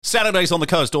Saturdays on the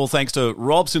Coast, all thanks to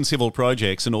Robson Civil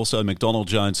Projects and also McDonald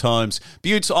Jones Homes.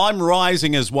 Butts, I'm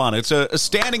rising as one. It's a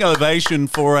standing ovation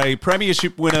for a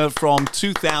premiership winner from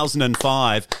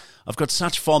 2005. I've got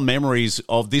such fond memories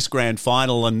of this grand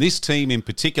final and this team in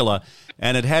particular,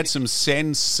 and it had some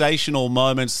sensational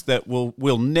moments that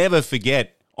we'll never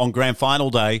forget on grand final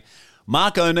day.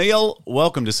 Mark O'Neill,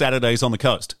 welcome to Saturdays on the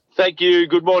Coast. Thank you.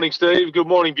 Good morning, Steve. Good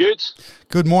morning, Butts.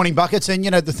 Good morning, Buckets. And,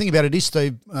 the thing about it is,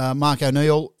 Steve, Mark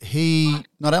O'Neill, he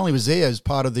not only was there as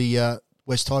part of the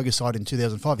West Tigers side in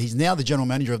 2005, he's now the general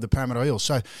manager of the Parramatta Eels.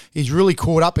 So he's really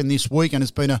caught up in this week, and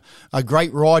it's been a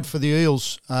great ride for the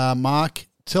Eels. Mark,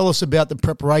 tell us about the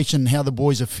preparation, how the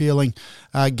boys are feeling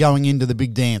going into the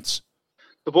big dance.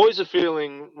 The boys are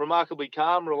feeling remarkably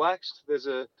calm, relaxed. There's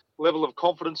a level of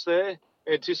confidence there,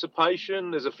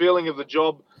 anticipation. There's a feeling of the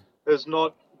job is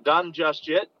not done just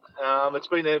yet. It's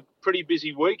been a pretty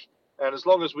busy week, and as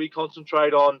long as we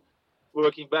concentrate on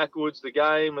working backwards, the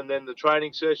game, and then the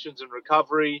training sessions and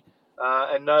recovery,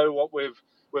 and know what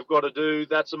we've got to do,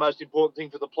 that's the most important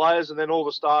thing for the players. And then all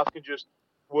the staff can just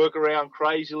work around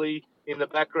crazily in the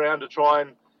background to try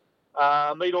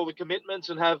and meet all the commitments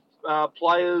and have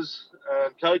players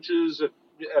and coaches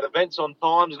at events on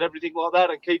times and everything like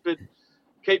that, and keep it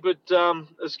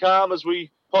as calm as we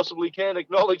possibly can,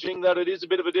 acknowledging that it is a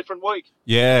bit of a different week.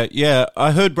 Yeah.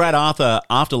 I heard Brad Arthur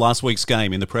after last week's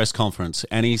game in the press conference,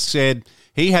 and he said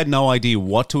he had no idea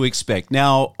what to expect.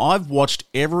 Now, I've watched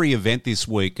every event this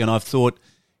week, and I've thought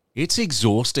it's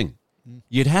exhausting.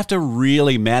 You'd have to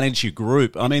really manage your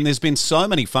group. I mean, there's been so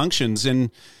many functions,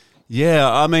 and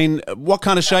what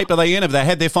kind of shape are they in? Have they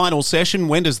had their final session?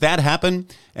 When does that happen?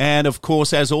 And, of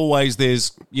course, as always,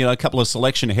 there's, a couple of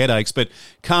selection headaches, but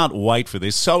can't wait for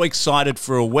this. So excited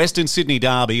for a Western Sydney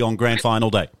derby on grand final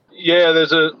day. Yeah,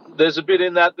 there's a bit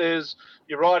in that.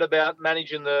 You're right about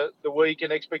managing the week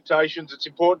and expectations. It's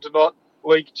important to not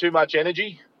leak too much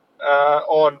energy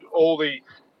on all the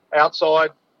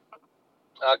outside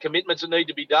commitments that need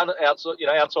to be done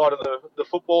outside of the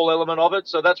football element of it.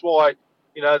 So that's why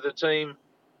the team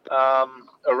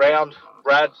around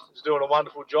Brad is doing a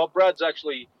wonderful job. Brad's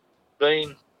actually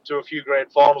been to a few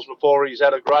grand finals before. He's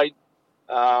had a great,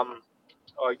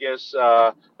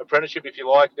 apprenticeship, if you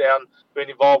like, been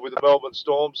involved with the Melbourne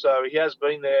Storm. So he has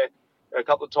been there a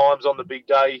couple of times on the big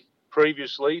day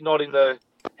previously, not in the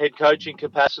head coaching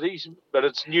capacities, but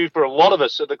it's new for a lot of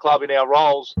us at the club in our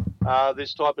roles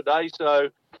this type of day. So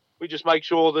we just make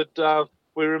sure that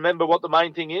we remember what the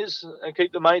main thing is and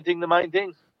keep the main thing the main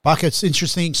thing. Buckets,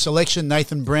 interesting selection.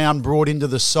 Nathan Brown brought into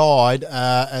the side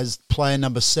as player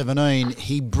number 17.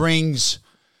 He brings,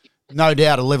 no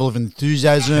doubt, a level of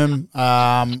enthusiasm,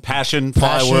 passion,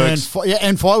 fireworks.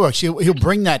 And fireworks. He'll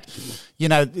bring that.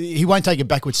 He won't take a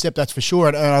backward step, that's for sure.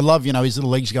 And I love, his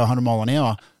little legs go 100 mile an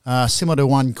hour. Similar to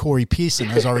one Corey Pearson,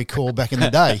 as I recall back in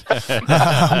the day.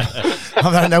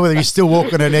 I don't know whether he's still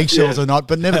walking on eggshells or not,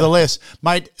 but nevertheless,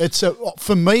 mate,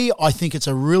 for me, I think it's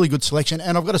a really good selection.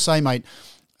 And I've got to say, mate,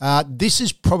 this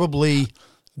is probably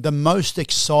the most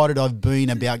excited I've been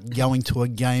about going to a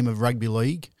game of rugby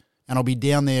league. And I'll be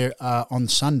down there on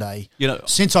Sunday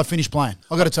since I finished playing.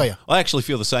 I've got to tell you. I actually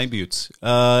feel the same, Butts.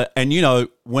 And,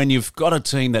 when you've got a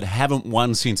team that haven't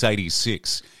won since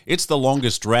 86, it's the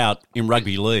longest drought in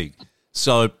rugby league.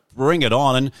 So bring it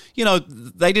on. And,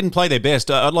 they didn't play their best.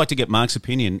 I'd like to get Mark's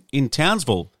opinion. In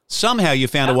Townsville, somehow you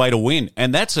found a way to win,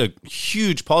 and that's a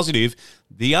huge positive.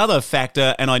 The other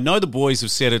factor, and I know the boys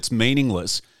have said it's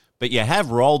meaningless, but you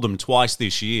have rolled them twice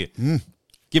this year.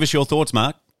 Give us your thoughts,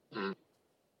 Mark.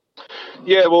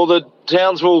 Yeah, well, the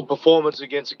Townsville performance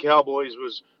against the Cowboys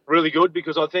was really good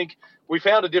because I think we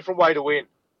found a different way to win.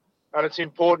 And it's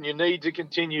important. You need to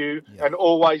continue and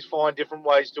always find different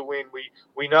ways to win.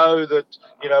 We know that,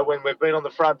 when we've been on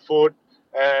the front foot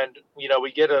and,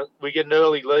 we get an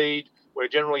early lead, we're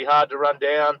generally hard to run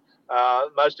down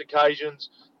most occasions.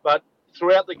 But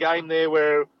throughout the game there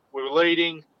where we were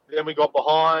leading, then we got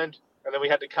behind, and then we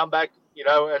had to come back,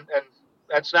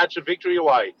 and snatch a victory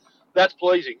away. That's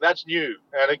pleasing. That's new,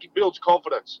 and it builds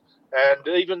confidence. And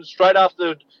even straight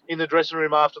after, in the dressing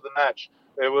room after the match,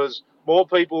 there was more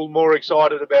people more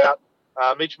excited about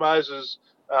Mitch Moses'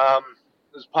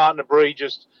 his partner Bree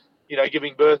just,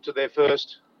 giving birth to their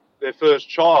first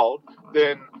child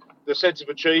than the sense of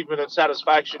achievement and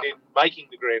satisfaction in making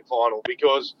the grand final.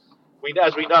 Because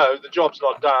as we know, the job's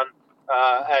not done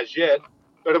as yet,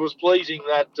 but it was pleasing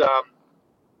that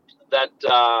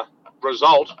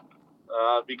result.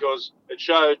 Because it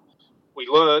showed we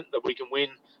learned that we can win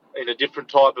in a different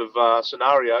type of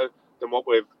scenario than what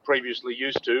we've previously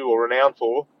used to or renowned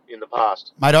for in the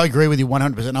past. Mate, I agree with you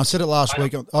 100%. I said it last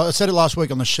week. I said it last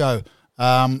week on the show.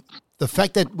 the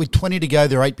fact that with 20 to go,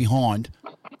 they're 8 behind,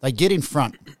 they get in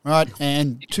front, right,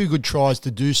 and 2 good tries to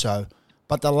do so.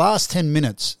 But the last 10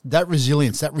 minutes, that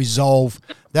resilience, that resolve,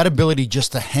 that ability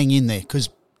just to hang in there, because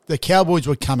the Cowboys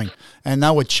were coming and they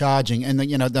were charging, and they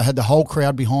had the whole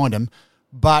crowd behind them.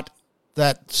 But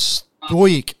that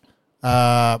stoic,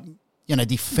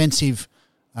 defensive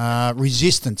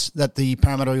resistance that the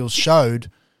Parramatta Eels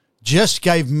showed just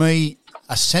gave me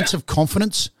a sense of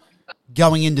confidence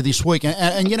going into this week.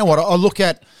 And you know what? I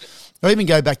even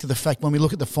go back to the fact when we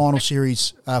look at the final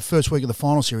series, first week of the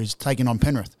final series, taking on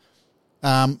Penrith.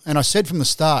 And I said from the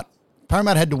start,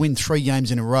 Parramatta had to win 3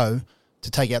 games in a row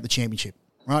to take out the championship,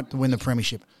 right, to win the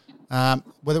premiership.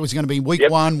 Whether it was going to be week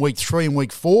 1, week 3 and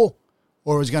week 4,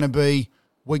 or it was going to be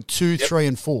week 2, 3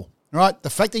 and 4. Right? The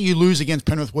fact that you lose against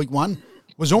Penrith week 1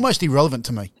 was almost irrelevant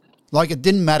to me. Like, it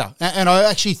didn't matter. And I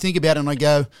actually think about it and I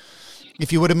go,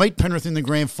 if you were to meet Penrith in the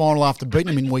grand final after beating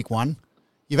them in week 1,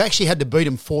 you've actually had to beat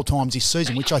them 4 times this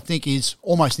season, which I think is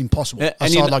almost impossible.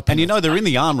 And they're in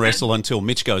the arm wrestle until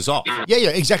Mitch goes off. Yeah,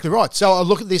 exactly right. So I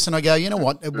look at this and I go, you know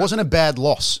what? It wasn't a bad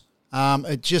loss.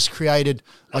 It just created,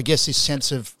 I guess, this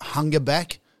sense of hunger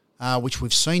back, which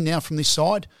we've seen now from this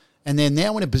side. And they're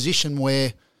now in a position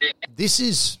where this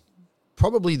is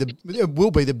probably it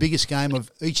will be the biggest game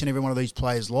of each and every one of these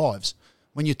players' lives.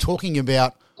 When you're talking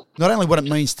about not only what it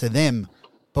means to them,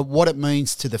 but what it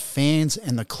means to the fans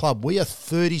and the club. We are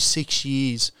 36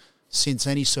 years since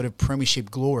any sort of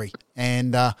premiership glory.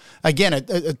 And again,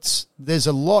 there's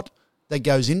a lot that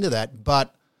goes into that.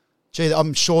 But, gee,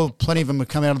 I'm sure plenty of them have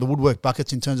come out of the woodwork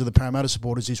buckets in terms of the Parramatta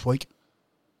supporters this week.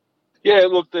 Yeah,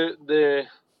 look, there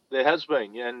has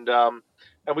been,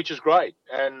 and which is great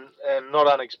and not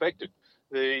unexpected.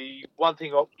 The one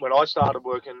thing when I started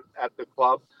working at the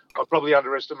club, I probably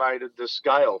underestimated the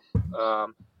scale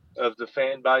of the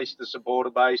fan base, the supporter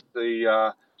base,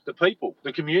 the people,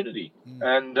 the community.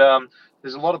 And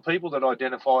there's a lot of people that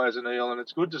identify as an Eel, and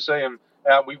it's good to see them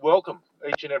out. We welcome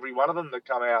each and every one of them that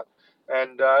come out.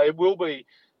 And it will be,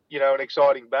 an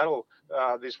exciting battle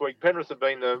this week. Penrith have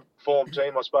been the form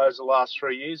team, I suppose, the last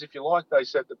 3 years, if you like. They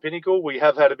set the pinnacle. We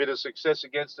have had a bit of success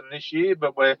against them this year,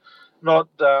 but we're not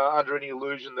under any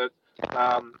illusion that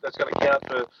that's going to count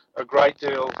for a great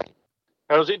deal.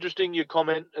 And it was interesting your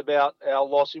comment about our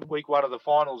loss in week 1 of the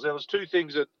finals. There was 2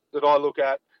 things that I look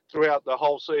at throughout the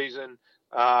whole season,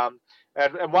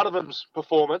 and one of them's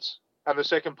performance, and the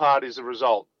second part is the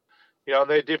result. And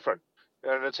they're different.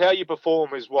 And it's how you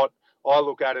perform is what I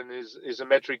look at, and is a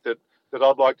metric that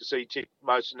I'd like to see tick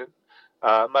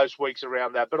most weeks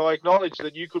around that. But I acknowledge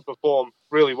that you could perform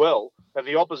really well, and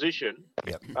the opposition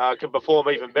can perform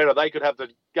even better. They could have the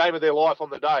game of their life on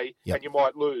the day, and you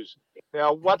might lose.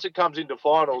 Now, once it comes into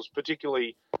finals,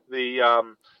 particularly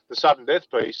the sudden death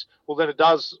piece, well, then it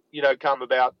does, come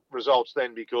about results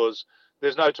then, because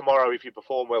there's no tomorrow if you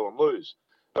perform well and lose.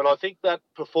 But I think that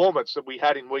performance that we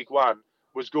had in week 1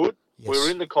 was good. Yes. We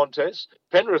were in the contest.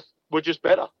 Penrith were just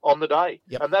better on the day.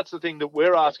 Yep. And that's the thing that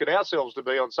we're asking ourselves to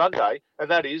be on Sunday,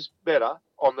 and that is better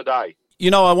on the day.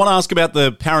 I want to ask about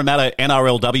the Parramatta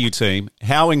NRLW team.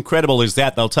 How incredible is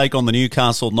that? They'll take on the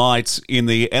Newcastle Knights in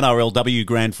the NRLW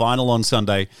Grand Final on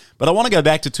Sunday. But I want to go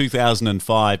back to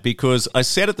 2005, because I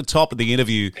said at the top of the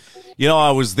interview,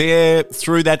 I was there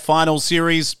through that final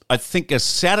series, I think a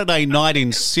Saturday night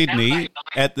in Sydney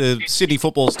at the Sydney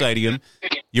Football Stadium.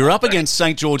 You're up against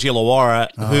St. George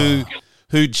Illawarra,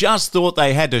 who just thought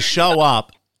they had to show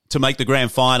up to make the grand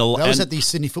final. That was at the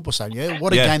Sydney Football Stadium,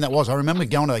 What a game that was. I remember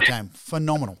going to that game.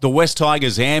 Phenomenal. The West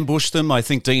Tigers ambushed them. I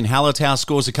think Dean Hallertau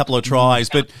scores a couple of tries.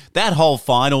 But that whole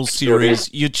final series,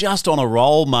 you're just on a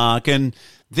roll, Mark. And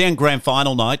then grand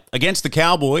final night against the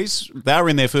Cowboys. They were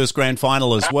in their first grand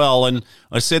final as well. And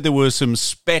I said there were some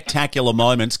spectacular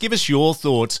moments. Give us your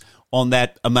thoughts on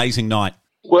that amazing night.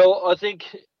 Well, I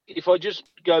think if I just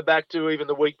go back to even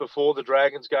the week before the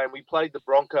Dragons game, we played the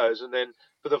Broncos, and then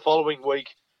for the following week,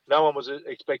 no one was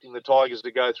expecting the Tigers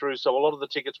to go through, so a lot of the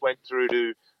tickets went through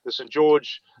to the St.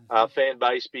 George fan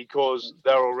base because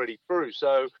they were already through.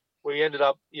 So we ended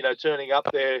up, turning up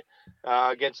there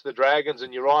against the Dragons,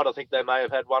 and you're right, I think they may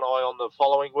have had one eye on the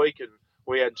following week, and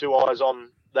we had 2 eyes on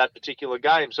that particular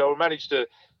game. So we managed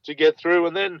to get through,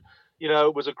 and then,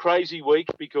 it was a crazy week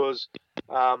because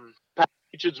Pat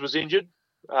Richards was injured.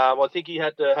 I think he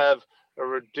had to have a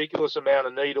ridiculous amount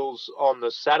of needles on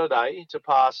the Saturday to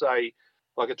pass a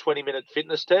 20-minute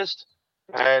fitness test.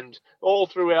 And all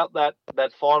throughout that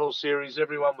final series,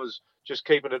 everyone was just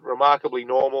keeping it remarkably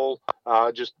normal,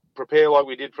 just prepare like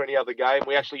we did for any other game.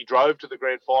 We actually drove to the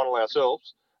grand final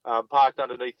ourselves, parked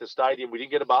underneath the stadium. We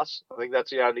didn't get a bus. I think that's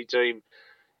the only team,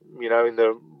 in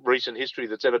the recent history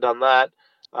that's ever done that.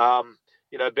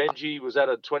 Benji was at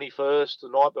a 21st the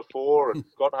night before and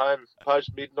got home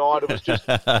post midnight. It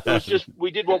was just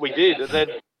we did what we did,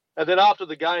 and then after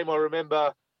the game, I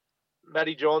remember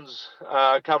Matty Johns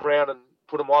come round and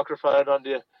put a microphone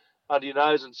under your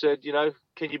nose and said,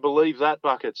 can you believe that,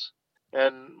 Buckets?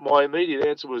 And my immediate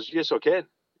answer was, yes, I can.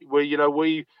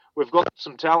 We've got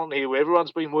some talent here.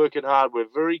 Everyone's been working hard. We're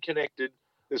very connected.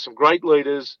 There's some great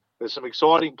leaders. There's some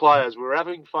exciting players. We're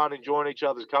having fun, enjoying each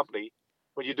other's company.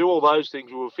 When you do all those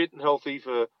things, we were fit and healthy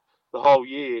for the whole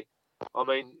year. I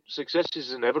mean, success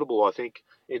is inevitable, I think,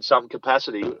 in some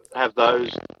capacity, have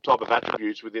those type of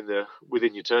attributes within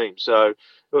your team. So it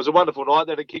was a wonderful night.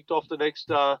 Then it kicked off the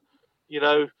next,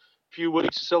 few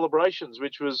weeks of celebrations,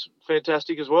 which was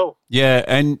fantastic as well. Yeah,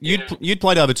 and you'd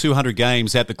played over 200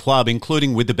 games at the club,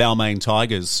 including with the Balmain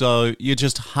Tigers. So you're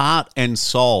just heart and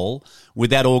soul with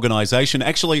that organisation.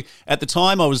 Actually, at the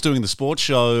time I was doing the sports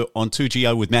show on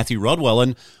 2GO with Matthew Rodwell,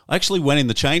 and I actually went in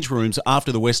the change rooms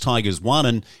after the West Tigers won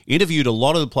and interviewed a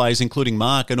lot of the players, including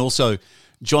Mark and also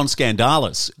John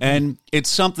Skandalis. And it's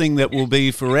something that will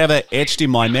be forever etched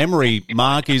in my memory,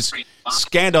 Mark, is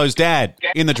Skando's dad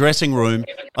in the dressing room.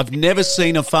 I've never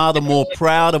seen a father more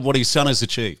proud of what his son has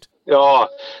achieved. Oh,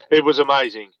 it was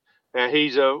amazing.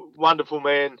 He's a wonderful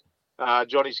man,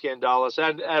 Johnny Skandalis,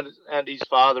 and his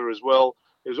father as well.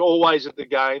 He was always at the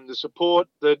game. The support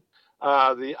that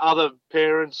the other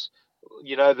parents,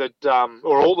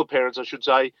 or all the parents, I should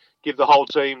say, give the whole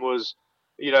team was,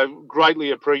 greatly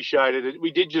appreciated.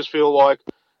 We did just feel like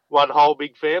one whole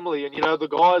big family. And, the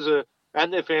guys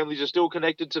and their families are still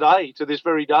connected today, to this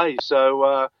very day.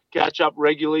 So catch up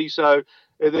regularly. So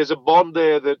there's a bond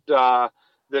there that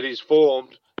is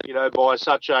formed, by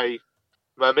such a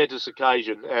momentous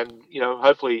occasion. And,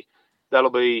 hopefully it'll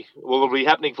be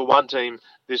happening for one team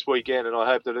this weekend, and I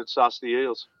hope that it's us, the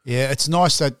Eels. Yeah, it's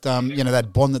nice that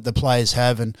that bond that the players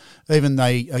have, and even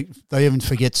they even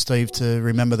forget, Steve, to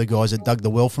remember the guys that dug the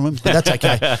well from them. But that's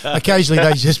okay. Occasionally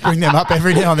they just bring them up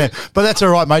every now and then. But that's all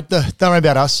right, mate. Don't worry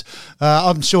about us.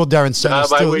 I'm sure Darren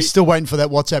Senna's still waiting for that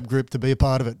WhatsApp group to be a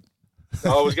part of it.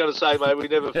 I was going to say, mate, we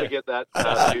never forget that.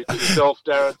 Yourself,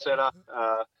 Darren Senna.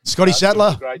 Scotty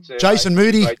Sattler, Jason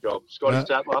Moody. Great job. Scotty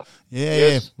Sattler.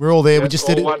 Yeah, we're all there. Yeah, we just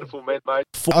did it. Wonderful men, mate.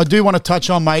 I do want to touch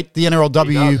on, mate, the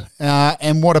NRLW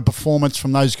and what a performance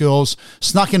from those girls.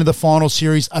 Snuck into the final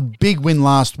series, a big win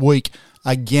last week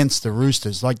against the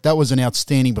Roosters. Like, that was an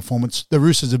outstanding performance. The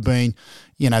Roosters have been,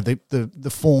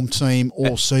 the form team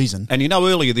all season. And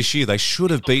earlier this year they should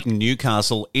have beaten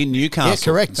Newcastle in Newcastle. Yeah,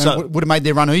 correct. So would have made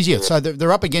their run easier. So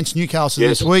they're up against Newcastle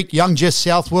this week. Young Jess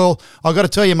Southwell. I've got to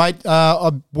tell you, mate,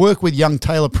 I work with young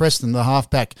Taylor Preston, the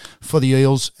halfback for the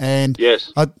Eels. And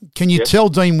can you tell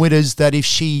Dean Witters that if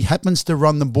she happens to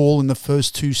run the ball in the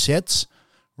first two sets,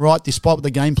 right, despite what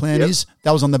the game plan is,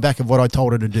 that was on the back of what I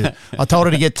told her to do. I told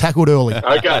her to get tackled early.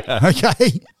 Okay.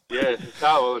 Okay. Yeah.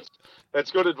 Oh, well, that's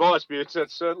good advice, Butts.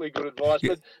 That's certainly good advice.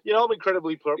 But, I'm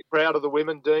incredibly proud of the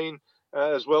women, Dean,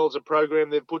 as well as a program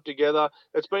they've put together.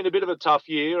 It's been a bit of a tough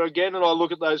year, again, and I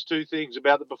look at those two things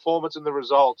about the performance and the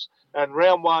results. And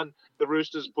round one, the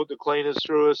Roosters put the cleaners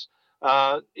through us.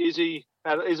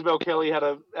 Isabel Kelly had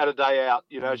a day out.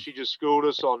 She just schooled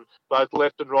us on both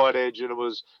left and right edge, and it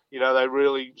was, they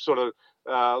really sort of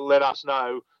let us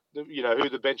know, who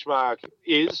the benchmark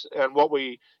is and what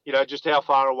we, just how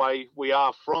far away we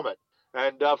are from it.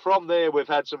 And from there, we've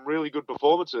had some really good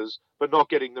performances, but not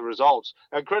getting the results.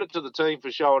 And credit to the team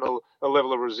for showing a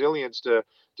level of resilience to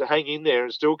hang in there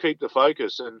and still keep the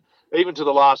focus. And even to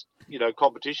the last,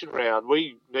 competition round,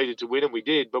 we needed to win, and we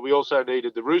did, but we also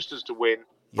needed the Roosters to win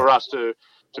for us to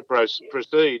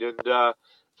proceed. And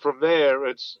from there,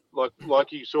 it's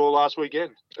like you saw last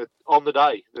weekend, on the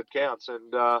day that counts.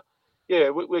 And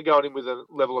we're going in with a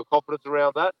level of confidence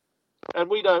around that. And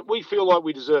we feel like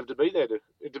we deserve to be there,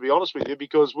 to be honest with you,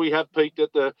 because we have peaked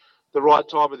at the right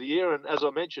time of the year. And as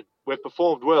I mentioned, we've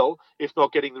performed well, if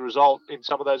not getting the result in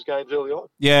some of those games early on.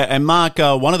 Yeah, and Mark,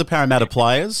 one of the Parramatta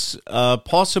players,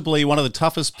 possibly one of the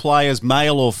toughest players,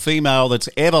 male or female, that's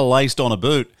ever laced on a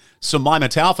boot, Samaima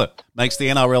Taufa, makes the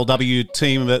NRLW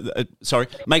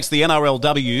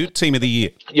team of the year.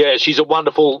 Yeah, she's a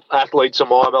wonderful athlete,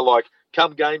 Samaima. Like,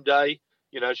 come game day,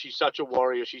 she's such a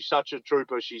warrior. She's such a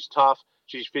trooper. She's tough.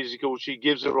 She's physical. She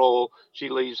gives her all. She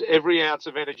leaves every ounce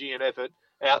of energy and effort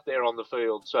out there on the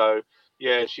field. So,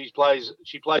 yeah, she plays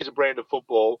a brand of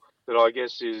football that I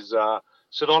guess is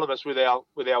synonymous with our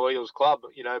Eels club.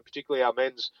 Particularly our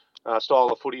men's style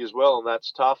of footy as well, and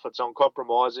that's tough. It's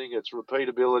uncompromising. It's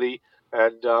repeatability.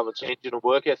 And it's engine of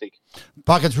work ethic.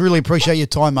 Buckets, really appreciate your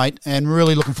time, mate, and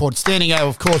really looking forward to standing out.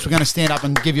 Of course, we're going to stand up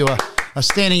and give you a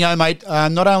standing O, mate.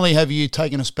 Not only have you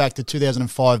taken us back to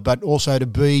 2005, but also to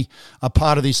be a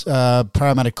part of this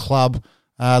Parramatta club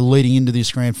leading into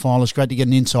this grand final. It's great to get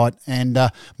an insight. And,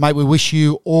 mate, we wish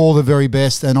you all the very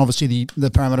best, and obviously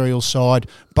the Parramatta Eels side,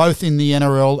 both in the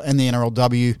NRL and the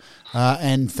NRLW.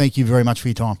 And thank you very much for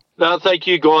your time. No, thank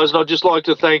you, guys. And I'd just like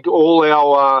to thank all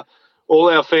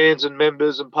our fans and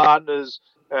members and partners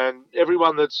and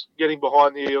everyone that's getting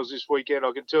behind the Eels this weekend.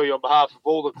 I can tell you on behalf of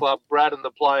all the club, Brad and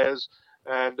the players,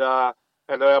 and our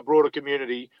broader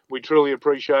community, we truly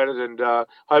appreciate it, and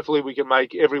hopefully we can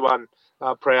make everyone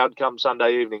proud come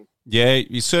Sunday evening. Yeah,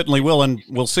 you certainly will, and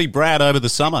we'll see Brad over the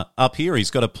summer up here.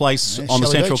 He's got a place on the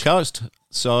Central Coast.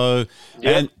 So,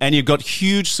 and you've got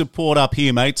huge support up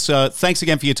here, mate. So thanks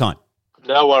again for your time.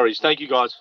 No worries. Thank you, guys.